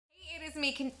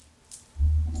Excuse me,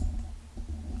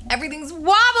 everything's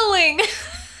wobbling.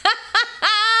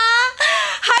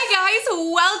 Hi guys,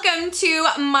 welcome to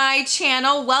my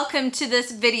channel. Welcome to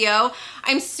this video.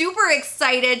 I'm super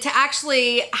excited to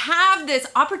actually have this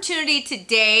opportunity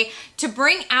today to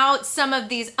bring out some of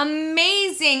these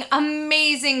amazing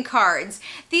cards.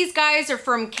 These guys are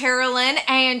from Caroline,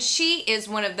 and she is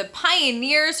one of the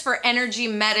pioneers for energy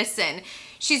medicine.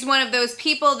 She's one of those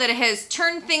people that has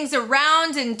turned things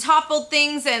around and toppled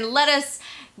things and let us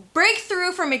break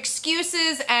through from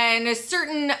excuses and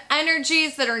certain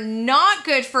energies that are not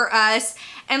good for us,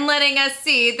 and letting us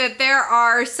see that there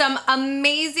are some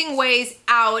amazing ways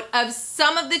out of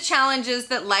some of the challenges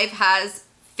that life has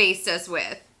faced us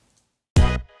with.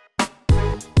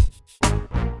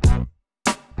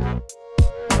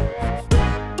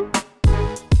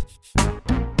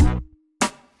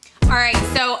 All right,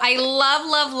 so I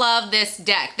love this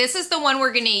deck. This is the one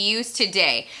we're gonna use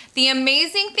today. The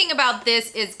amazing thing about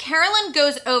this is Caroline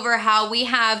goes over how we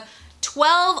have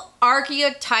 12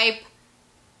 archetype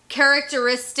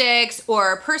characteristics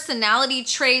or personality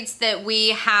traits that we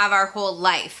have our whole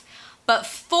life. But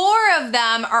 4 of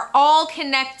them are all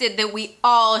connected that we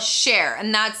all share.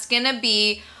 And that's gonna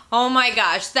be, oh my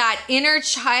gosh, that inner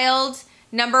child,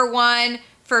 number 1.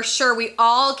 For sure, we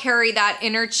all carry that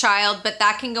inner child, but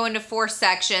that can go into 4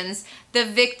 sections: the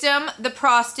victim, the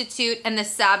prostitute, and the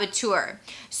saboteur.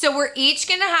 So we're each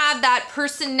gonna have that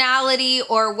personality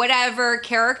or whatever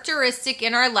characteristic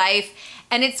in our life,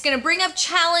 and it's gonna bring up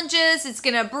challenges, it's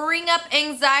gonna bring up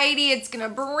anxiety, it's gonna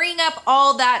bring up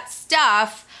all that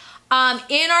stuff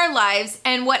in our lives.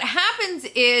 And what happens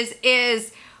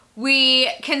is we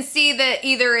can see that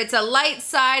either it's a light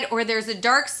side or there's a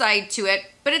dark side to it,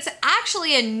 but it's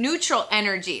actually a neutral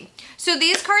energy. So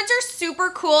these cards are super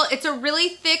cool. It's a really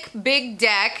thick, big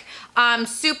deck,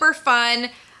 super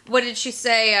fun. What did she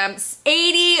say?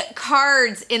 80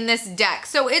 cards in this deck.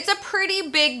 So it's a pretty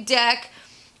big deck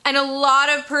and a lot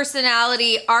of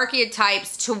personality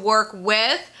archetypes to work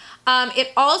with.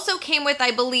 It also came with,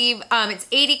 I believe, it's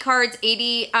 80 cards,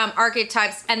 80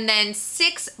 archetypes, and then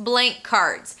 6 blank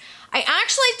cards. I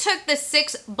actually took the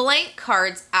 6 blank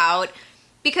cards out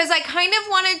because I kind of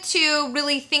wanted to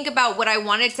really think about what I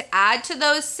wanted to add to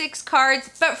those 6 cards.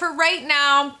 But for right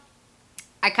now,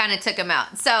 I kind of took them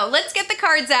out. So let's get the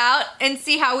cards out and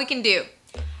see how we can do.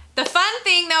 The fun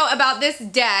thing though about this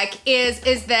deck is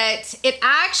that it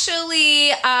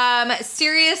actually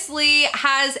seriously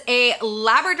has a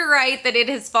Labradorite that it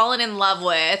has fallen in love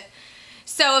with.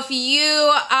 So if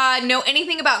you know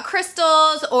anything about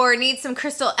crystals or need some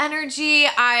crystal energy,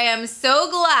 I am so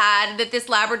glad that this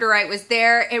Labradorite was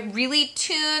there. It really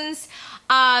tunes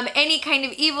any kind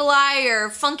of evil eye or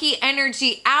funky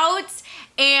energy out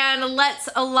and lets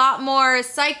a lot more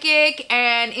psychic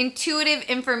and intuitive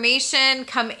information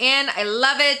come in. I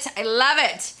love it. I love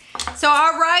it. So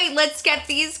all right, let's get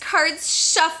these cards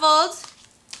shuffled.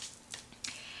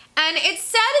 And it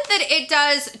said that it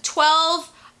does 12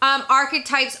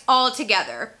 archetypes all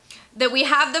together. That we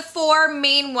have the 4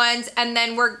 main ones, and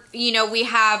then we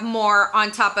have more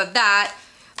on top of that.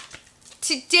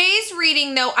 Today's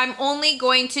reading though, I'm only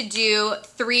going to do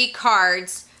 3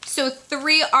 cards. So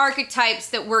 3 archetypes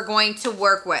that we're going to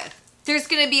work with. There's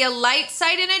going to be a light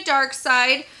side and a dark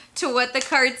side to what the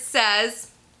card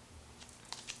says.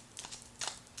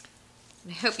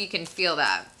 I hope you can feel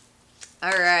that.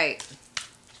 All right.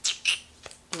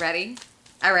 Ready?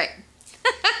 All right.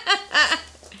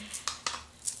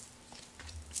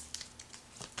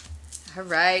 All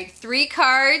right. 3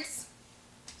 cards.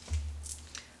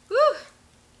 Woo.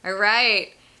 All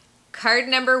right. Card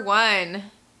number 1.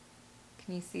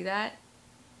 Can you see that?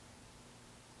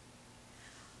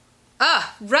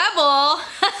 Oh, rebel.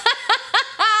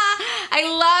 I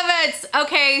love it.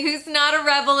 Okay, who's not a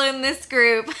rebel in this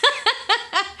group?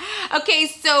 Okay,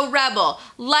 so rebel,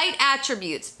 light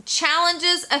attributes,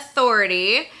 challenges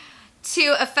authority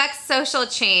to affect social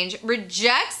change,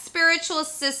 rejects spiritual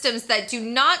systems that do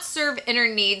not serve inner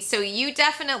needs. So you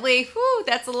definitely,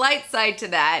 that's a light side to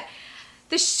that.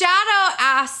 The shadow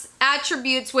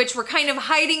attributes, which we're kind of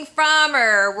hiding from,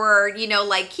 or we're,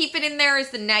 like keep it in there as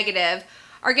the negative,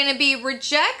 are going to be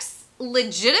rejects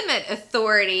legitimate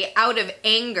authority out of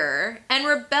anger and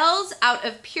rebels out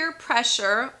of peer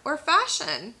pressure or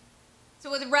fashion.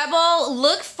 So with rebel,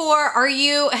 look for,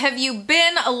 have you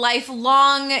been a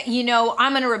lifelong,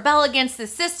 I'm going to rebel against the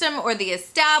system or the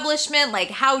establishment? Like,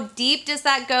 how deep does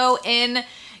that go in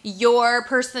your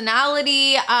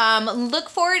personality? Look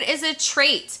for it as a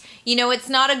trait. It's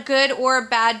not a good or a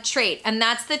bad trait. And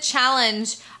that's the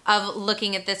challenge of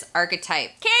looking at this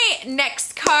archetype. Okay,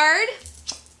 next card.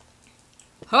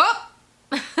 Hop.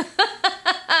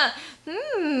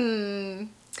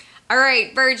 All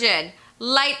right, Virgin,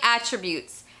 light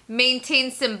attributes. Maintain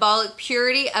symbolic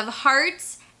purity of heart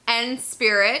and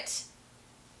spirit.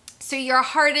 So your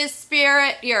heart is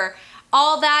spirit,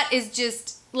 all that is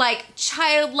just like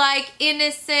childlike,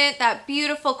 innocent, that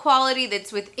beautiful quality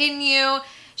that's within you.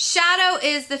 Shadow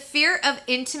is the fear of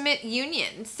intimate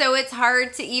union. So it's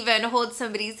hard to even hold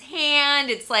somebody's hand.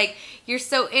 It's like you're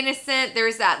so innocent.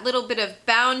 There's that little bit of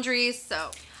boundaries.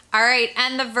 So, all right.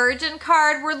 And the Virgin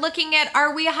card, we're looking at,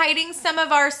 are we hiding some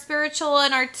of our spiritual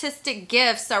and artistic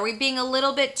gifts? Are we being a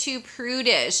little bit too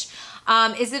prudish?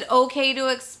 Is it okay to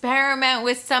experiment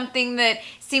with something that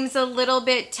seems a little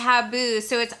bit taboo?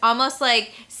 So it's almost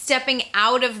like stepping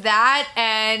out of that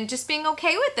and just being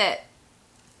okay with it.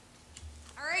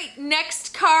 All right,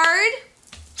 next card.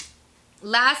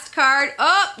 Last card.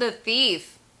 Oh, the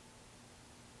Thief.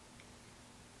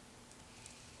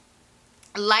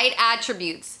 Light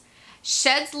attributes.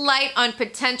 Sheds light on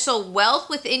potential wealth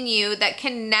within you that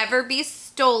can never be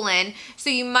stolen. So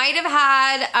you might have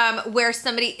had where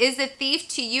somebody is a thief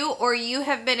to you, or you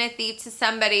have been a thief to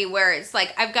somebody where it's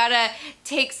like, I've got to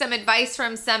take some advice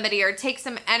from somebody or take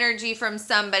some energy from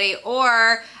somebody,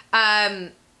 or,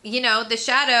 you know, the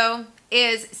shadow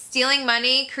is stealing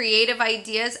money, creative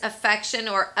ideas, affection,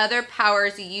 or other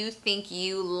powers you think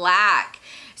you lack.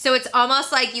 So it's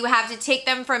almost like you have to take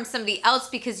them from somebody else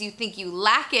because you think you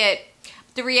lack it.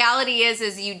 The reality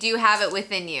is you do have it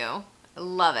within you. I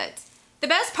love it. The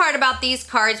best part about these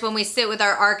cards when we sit with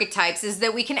our archetypes is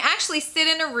that we can actually sit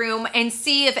in a room and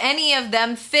see if any of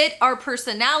them fit our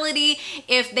personality,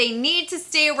 if they need to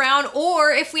stay around, or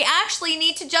if we actually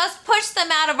need to just push them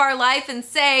out of our life and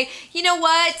say, you know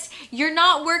what, you're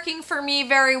not working for me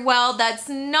very well. That's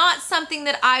not something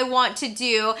that I want to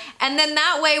do. And then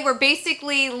that way we're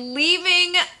basically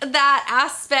leaving that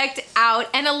aspect out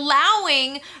and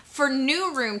allowing for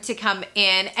new room to come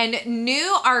in and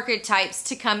new archetypes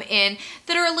to come in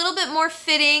that are a little bit more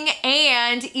fitting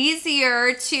and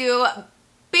easier to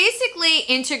basically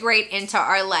integrate into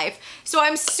our life. So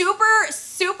I'm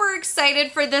super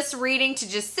excited for this reading to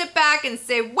just sit back and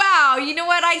say, wow, you know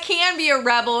what? I can be a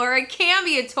rebel, or I can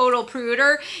be a total prude,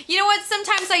 or you know what?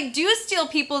 Sometimes I do steal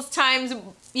people's times,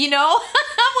 you know,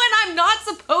 when I'm not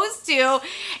supposed to.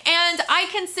 And I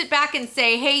can sit back and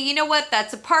say, hey, you know what?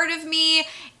 That's a part of me.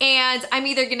 And I'm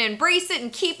either going to embrace it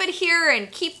and keep it here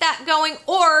and keep that going,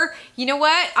 or you know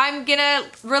what? I'm going to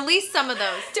release some of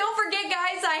those. Don't forget,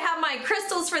 guys, I have my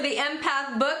Crystals for the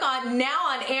Empath book now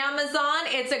on Amazon.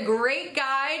 It's a great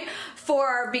guide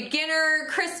for beginner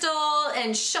crystal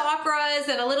and chakras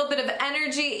and a little bit of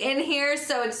energy in here.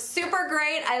 So it's super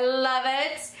great. I love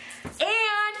it. And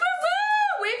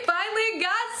woo-woo, we finally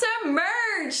got some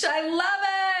merch. I love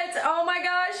it. Oh my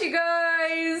gosh, you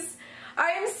guys.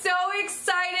 I am so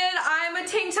excited. I'm a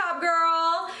tank top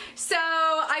girl. So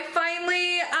I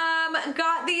finally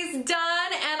got these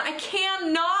done and I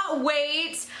cannot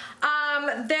wait.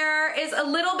 There is a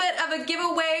little bit of a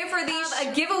giveaway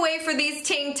for these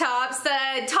tank tops.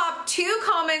 The top 2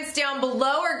 comments down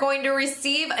below are going to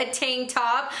receive a tank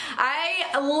top.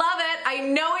 I love it. I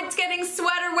know it's getting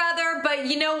sweater weather, but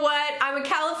you know what? I'm a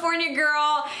California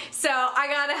girl, so I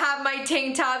gotta have my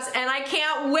tank tops, and I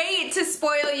can't wait to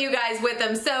spoil you guys with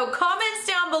them. So comments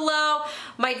down below.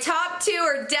 My top 2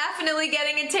 are definitely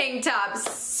getting a tank top.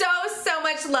 So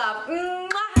much love.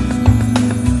 Mwah!